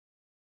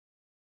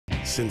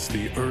Since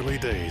the early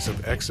days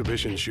of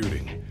exhibition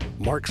shooting,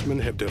 marksmen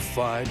have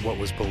defied what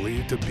was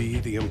believed to be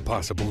the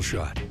impossible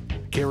shot.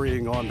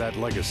 Carrying on that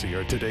legacy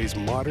are today's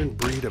modern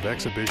breed of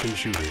exhibition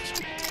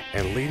shooters.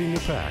 And leading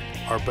the pack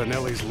are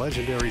Benelli's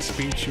legendary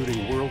speed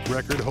shooting world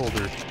record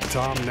holder,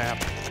 Tom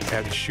Knapp,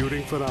 and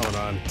shooting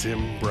phenomenon,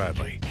 Tim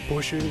Bradley,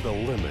 pushing the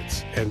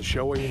limits and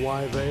showing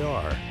why they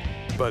are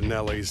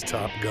Benelli's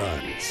top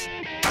guns.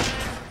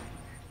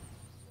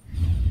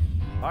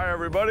 Hi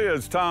everybody,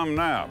 it's Tom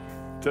Knapp.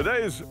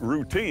 Today's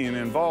routine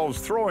involves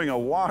throwing a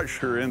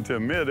washer into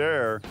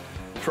midair,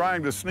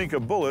 trying to sneak a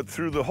bullet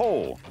through the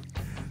hole.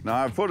 Now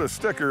I've put a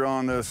sticker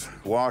on this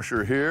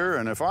washer here,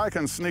 and if I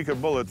can sneak a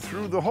bullet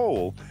through the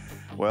hole,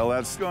 well,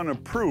 that's going to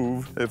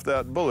prove if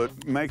that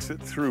bullet makes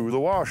it through the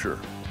washer.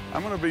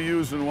 I'm going to be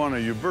using one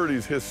of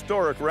Uberti's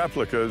historic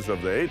replicas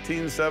of the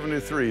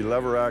 1873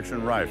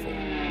 lever-action rifle.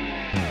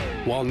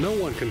 While no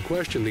one can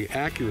question the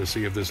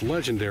accuracy of this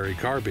legendary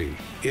carbine,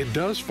 it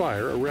does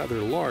fire a rather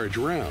large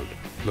round,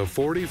 the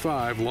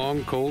 .45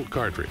 long Colt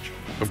cartridge.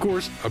 Of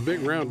course, a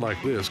big round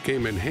like this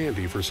came in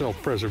handy for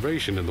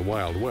self-preservation in the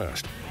Wild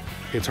West.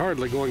 It's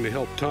hardly going to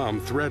help Tom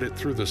thread it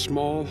through the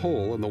small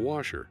hole in the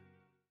washer.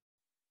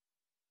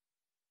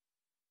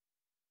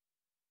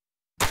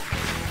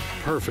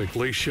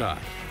 Perfectly shot.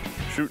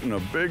 Shooting a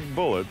big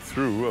bullet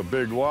through a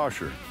big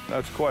washer.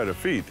 That's quite a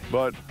feat,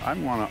 but I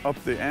want to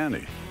up the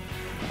ante.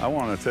 I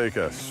want to take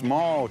a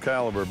small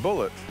caliber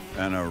bullet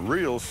and a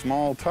real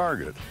small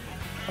target.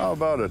 How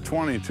about a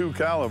 .22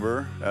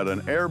 caliber at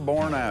an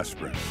airborne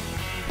aspirin?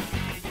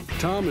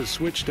 Tom has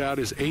switched out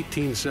his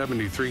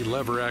 1873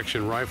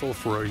 lever-action rifle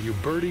for a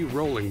Uberti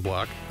rolling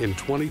block in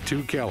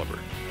 .22 caliber.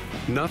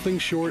 Nothing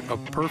short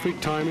of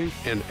perfect timing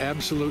and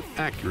absolute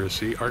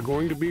accuracy are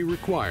going to be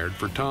required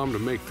for Tom to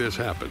make this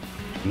happen.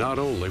 Not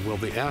only will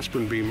the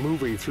aspirin be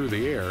moving through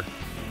the air,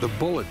 the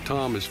bullet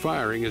Tom is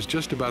firing is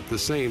just about the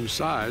same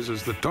size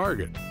as the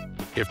target.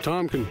 If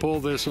Tom can pull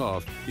this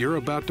off, you're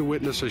about to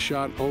witness a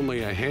shot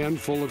only a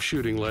handful of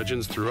shooting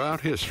legends throughout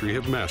history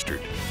have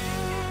mastered.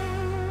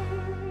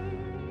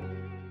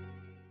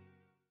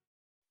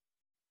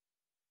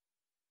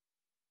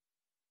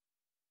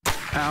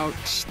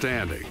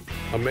 Outstanding.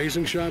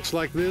 Amazing shots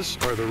like this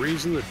are the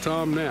reason that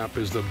Tom Knapp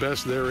is the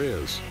best there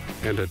is,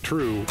 and a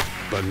true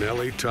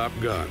Benelli top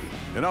gun.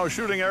 You know,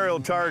 shooting aerial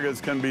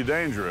targets can be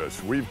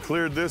dangerous. We've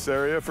cleared this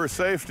area for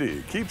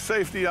safety. Keep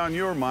safety on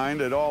your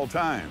mind at all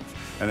times.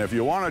 And if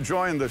you want to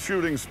join the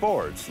shooting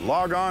sports,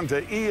 log on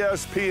to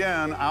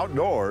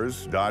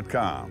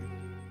ESPNOutdoors.com.